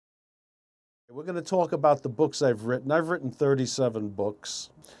We're going to talk about the books I've written. I've written 37 books.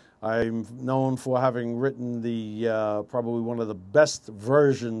 I'm known for having written the probably one of the best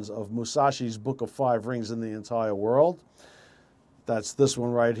versions of Musashi's Book of Five Rings in the entire world. That's this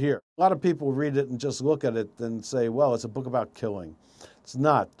one right here. A lot of people read it and just look at it and say, well, it's a book about killing. It's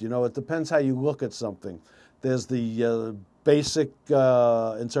not. You know, it depends how you look at something. There's the basic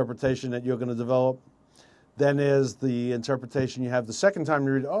interpretation that you're going to develop. Then there's the interpretation you have the second time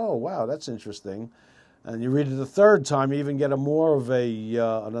you read, oh, wow, that's interesting. And you read it the third time, you even get a more of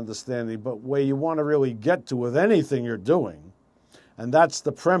an understanding, but where you want to really get to with anything you're doing. And that's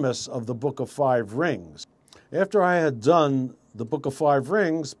the premise of the Book of Five Rings. After I had done the Book of Five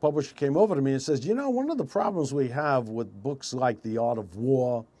Rings, the publisher came over to me and says, you know, one of the problems we have with books like The Art of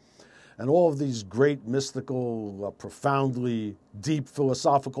War and all of these great mystical, profoundly deep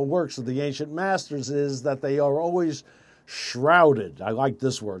philosophical works of the ancient masters is that they are always shrouded, I like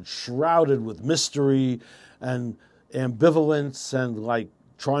this word, shrouded with mystery and ambivalence and like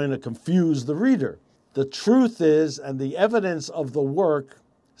trying to confuse the reader. The truth is, and the evidence of the work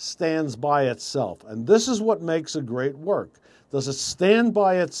stands by itself. And this is what makes a great work. Does it stand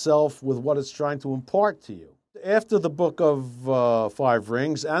by itself with what it's trying to impart to you? After the Book of Five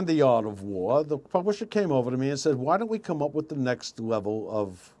Rings and The Art of War, the publisher came over to me and said, why don't we come up with the next level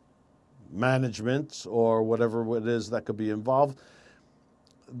of management or whatever it is that could be involved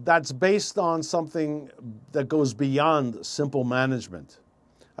that's based on something that goes beyond simple management.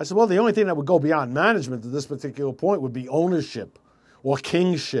 I said, well, the only thing that would go beyond management at this particular point would be ownership or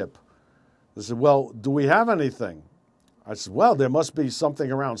kingship. They said, well, do we have anything? I said, well, there must be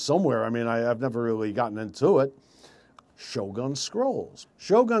something around somewhere. I mean, I've never really gotten into it. Shogun Scrolls.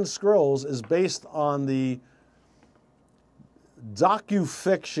 Shogun Scrolls is based on the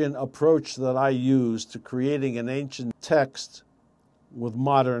docu-fiction approach that I use to creating an ancient text with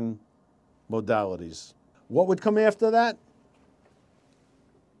modern modalities. What would come after that?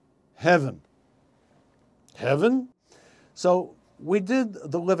 Heaven. Heaven? So we did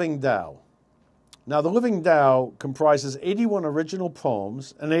The Living Tao. Now, The Living Tao comprises 81 original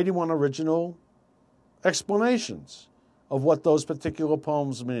poems and 81 original explanations of what those particular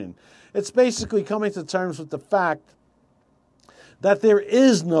poems mean. It's basically coming to terms with the fact that there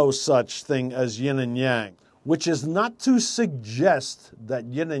is no such thing as yin and yang, which is not to suggest that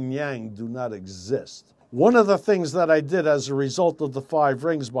yin and yang do not exist. One of the things that I did as a result of the Five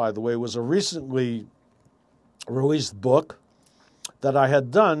Rings, by the way, was a recently released book that I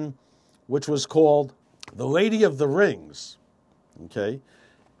had done, which was called The Lady of the Rings, okay,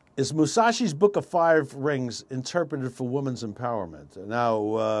 is Musashi's Book of Five Rings interpreted for women's empowerment.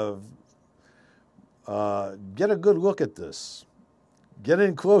 Now, get a good look at this. Get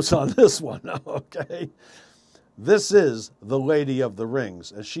in close on this one, okay? This is the Lady of the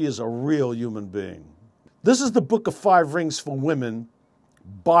Rings, and she is a real human being. This is the Book of Five Rings for women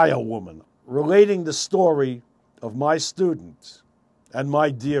by a woman, relating the story of my student and my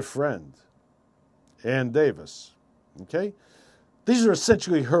dear friend, Ann Davis, okay? These are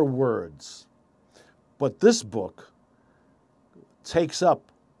essentially her words. But this book takes up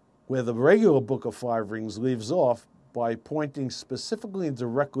where the regular Book of Five Rings leaves off by pointing specifically and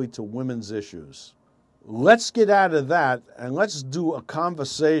directly to women's issues. Let's get out of that and let's do a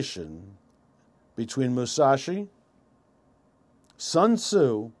conversation between Musashi, Sun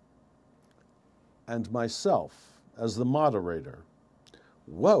Tzu, and myself as the moderator.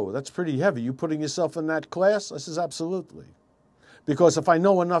 Whoa, that's pretty heavy. You putting yourself in that class? I says, absolutely. Because if I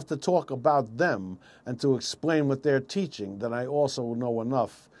know enough to talk about them and to explain what they're teaching, then I also know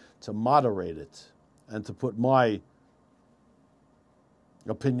enough to moderate it and to put my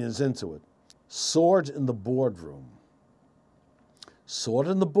opinions into it. Sword in the Boardroom. Sword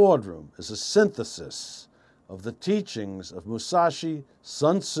in the Boardroom is a synthesis of the teachings of Musashi,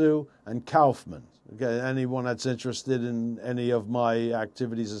 Sun Tzu, and Kaufman. Okay, anyone that's interested in any of my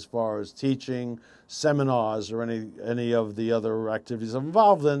activities as far as teaching, seminars, or any of the other activities I'm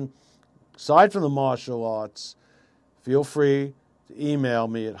involved in, aside from the martial arts, feel free to email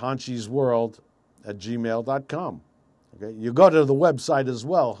me at hanshisworld@gmail.com. Okay, you go to the website as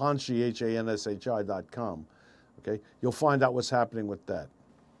well, Hanshi, HANSHI.com. Okay, you'll find out what's happening with that.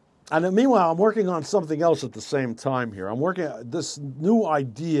 And meanwhile, I'm working on something else at the same time here. I'm working on this new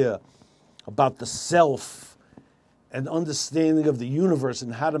idea about the self and understanding of the universe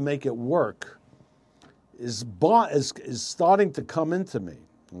and how to make it work is starting to come into me.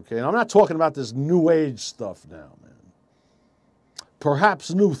 Okay, and I'm not talking about this new age stuff now, man.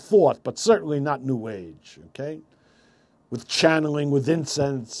 Perhaps new thought, but certainly not new age, okay? With channeling, with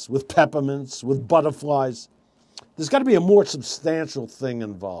incense, with peppermints, with butterflies. There's got to be a more substantial thing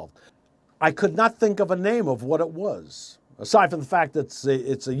involved. I could not think of a name of what it was, aside from the fact that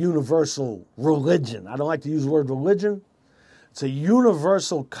it's a universal religion. I don't like to use the word religion. It's a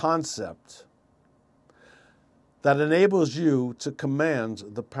universal concept that enables you to command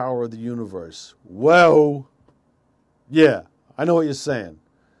the power of the universe. Well, yeah, I know what you're saying.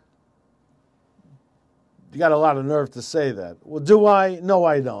 You got a lot of nerve to say that. Well, do I? No,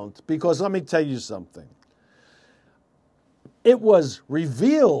 I don't. Because let me tell you something. It was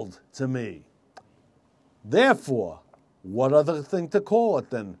revealed to me. Therefore, what other thing to call it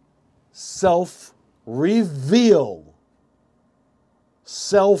then? Self-reveal.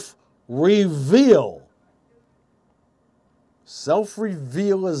 Self-reveal.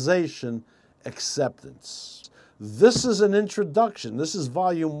 Self-revealization acceptance. This is an introduction. This is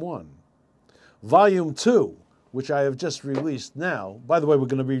volume 1. Volume 2, which I have just released now, by the way, we're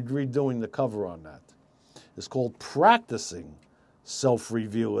going to be redoing the cover on that, is called Practicing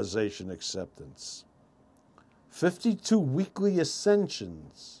Self-Revealization Acceptance. 52 weekly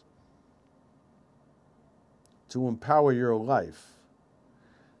ascensions to empower your life.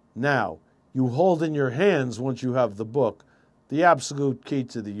 Now, you hold in your hands, once you have the book, the absolute key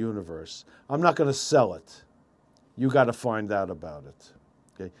to the universe. I'm not going to sell it. You got to find out about it.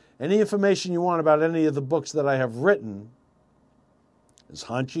 Okay? Any information you want about any of the books that I have written is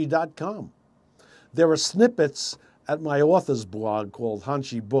Hanshi.com. There are snippets at my author's blog called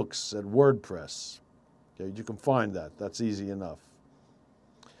Hanshi Books at WordPress. Okay? You can find that. That's easy enough.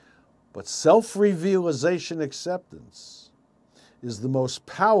 But self-revealization acceptance is the most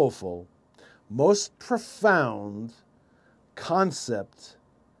powerful, most profound concept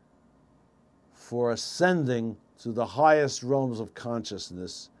for ascending to the highest realms of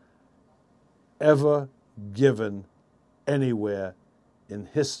consciousness ever given anywhere in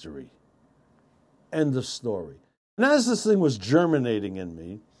history. End of story. And as this thing was germinating in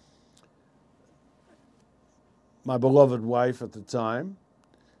me, my beloved wife at the time,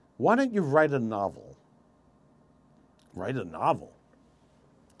 why don't you write a novel? Write a novel?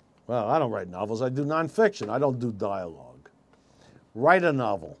 Well, I don't write novels. I do nonfiction. I don't do dialogue. Write a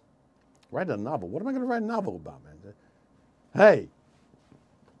novel. Write a novel? What am I going to write a novel about, man? Hey,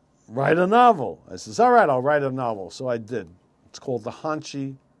 write a novel. I says, all right, I'll write a novel. So I did. It's called The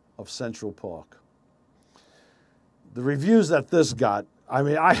Hanshi of Central Park. The reviews that this got, I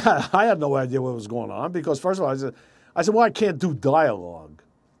mean, I had no idea what was going on because, first of all, I said, well, I can't do dialogue.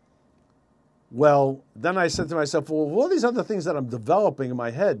 Well, then I said to myself, well, all these other things that I'm developing in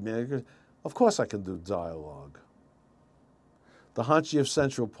my head, man, of course I can do dialogue. The Hanshi of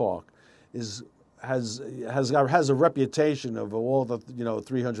Central Park has a reputation of all the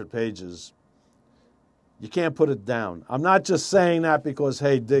 300 pages. You can't put it down. I'm not just saying that because,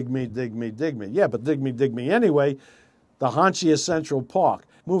 hey, dig me, dig me, dig me. Yeah, but dig me anyway. The Hanshi of Central Park.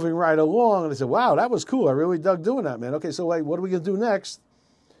 Moving right along, and I said, wow, that was cool. I really dug doing that, man. Okay, so wait, what are we going to do next?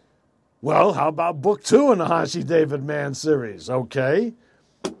 Well, how about book 2 in the Hanshi David Mann series? Okay.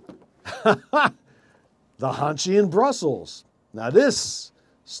 The Hanshi in Brussels. Now this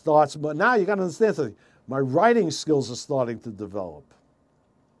starts, but now you got to understand something. My writing skills are starting to develop.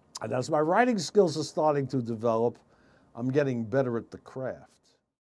 And as my writing skills are starting to develop, I'm getting better at the craft.